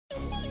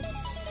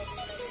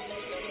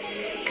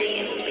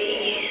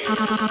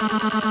Gino,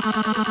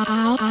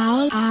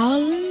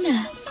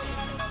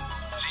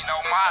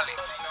 Marley,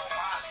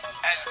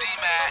 SD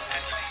man,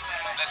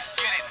 let's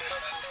get it.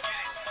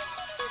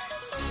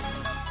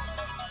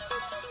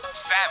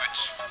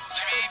 Savage,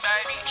 TV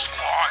baby,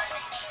 squad.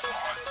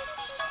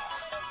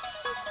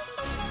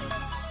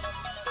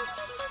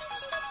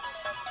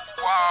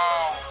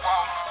 Whoa,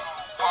 whoa,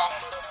 whoa,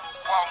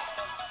 whoa.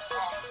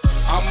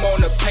 I'm on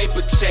a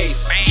paper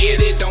chase,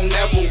 get it, don't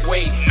ever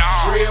wait.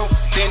 Drill,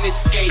 then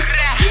escape,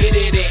 get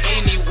it in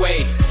any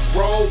way.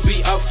 Roll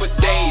be up for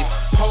days,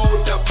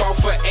 hold up off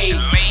for 8.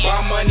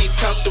 My money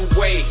tucked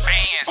away,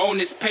 on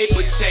this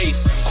paper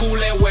chase.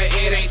 Coolin' where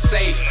it ain't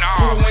safe,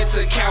 who went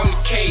to counting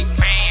cake?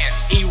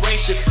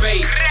 Erase your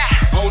face,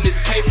 on this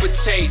paper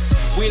chase.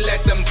 We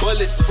let them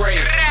bullets spray,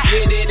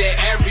 get it in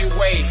every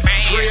way.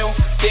 Drill,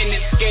 then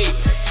escape,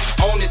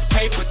 on this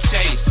paper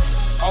chase.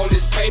 On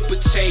this paper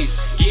chase,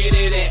 get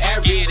it in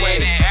every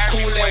way.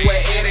 Coolin'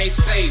 where it ain't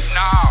safe,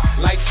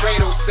 like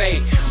Fredo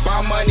say.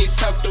 My money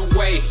tucked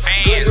away,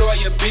 good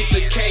lawyer beat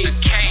the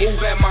case.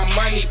 Move at my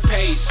money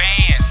pace.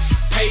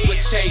 Paper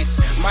chase,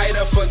 might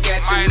have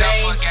forget your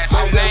name,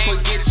 I won't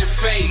forget your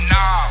face.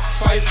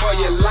 Fight for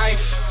your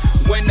life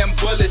when them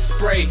bullets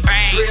spray.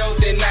 Drill,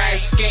 then I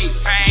escape,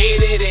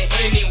 get it in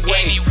any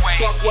way.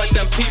 Fuck what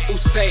them people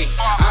say,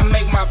 I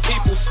make my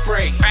people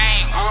spray.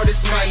 All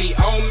this money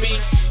on me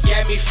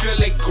got me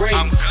feeling great.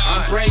 I'm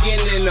bringing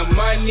in the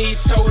money,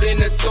 told in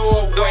the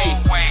throwaway.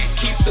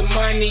 Keep the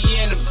money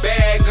in the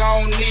bag,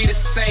 I don't need a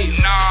safe.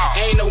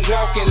 Ain't a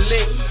walking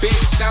lick,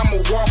 bitch, I'm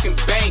a walking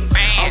bank.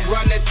 I'm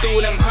running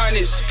through them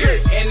 100 skirt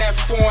in that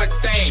foreign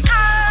thing.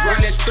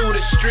 Running through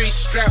the street,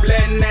 strap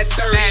letting that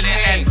 30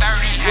 hang.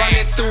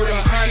 Running through them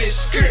 100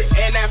 skirt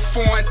in that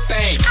foreign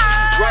thing.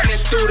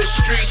 Running through the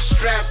street,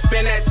 strap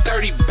in that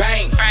 30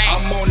 bang.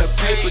 I'm on a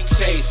paper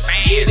chase,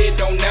 get it,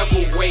 don't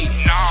ever wait.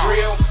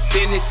 Drill,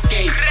 then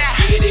escape,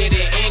 get it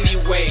in any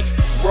way.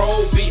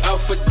 Roll be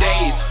up for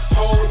days,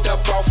 hold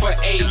up off for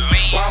 8.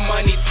 My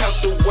money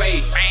tucked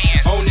away,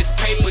 on this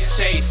paper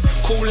chase.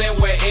 Coolin'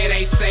 where it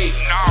ain't safe,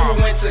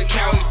 who went to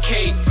counting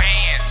cake?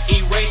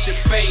 Erase your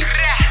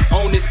face,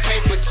 on this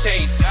paper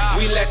chase.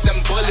 We let them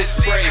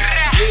bullets spray,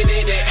 get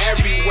it in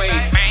every way.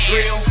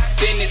 Drill,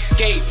 then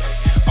escape,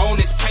 on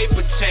this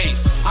paper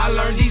chase. I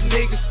learned these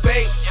niggas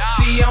fake,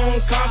 see I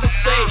don't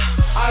conversate.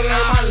 I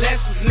learned my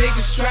lessons,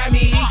 niggas try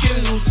me, he can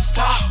lose his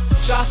top.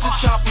 Shots to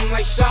chop him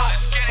like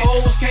shots,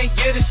 hoes can't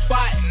get a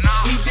spot.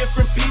 We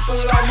different people,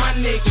 all my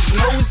niggas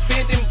know it's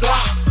bending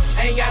blocks.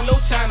 Ain't got no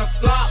time to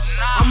flop,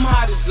 I'm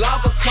hot as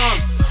lava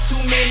come. Too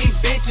many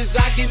bitches,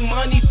 I get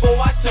money before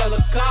I tell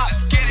a cop.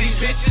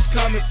 These bitches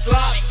come in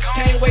flops,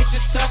 can't wait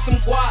to touch some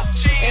guap.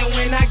 And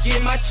when I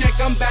get my check,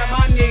 I'm back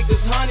my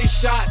niggas 100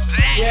 shots.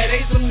 Yeah,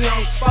 they some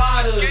young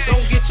spotters,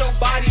 don't get your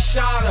body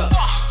shot up.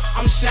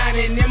 I'm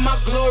shining in my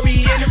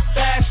glory in a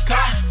fast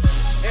car,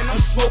 and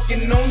I'm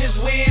smoking on this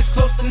whiz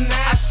close to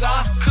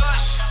NASA.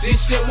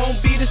 This shit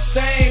won't be the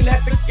same,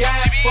 let the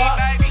gas pop.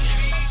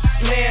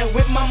 Playing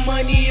with my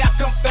money, I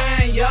come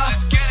find ya.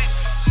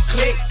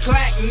 Click,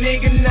 clack,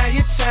 nigga, now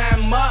your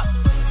time up.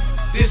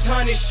 This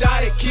 100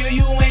 shot to kill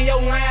you and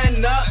your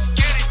lineup.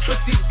 Put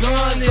these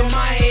guns in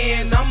my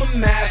hand, I'ma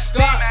mask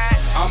up.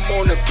 I'm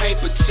on a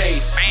paper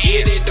chase,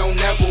 get it, don't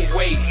ever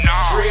wait.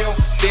 Drill,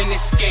 then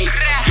escape,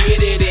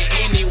 get it in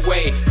any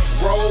way.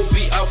 Roll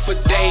be up for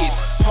days,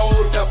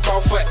 hold up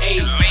off for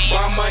 8.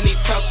 My money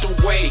tucked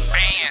away,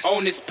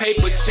 on this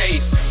paper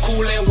chase.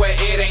 Coolin' where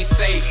it ain't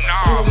safe,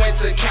 who went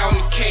to counting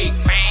cake?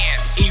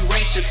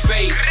 Erase your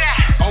face,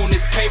 on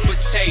this paper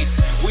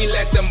chase. We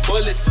let them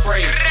bullets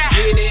spray,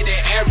 get it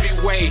in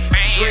every way.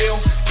 Drill,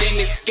 then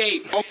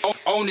escape,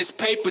 on this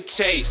paper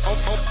chase.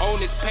 On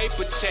this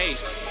paper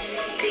chase.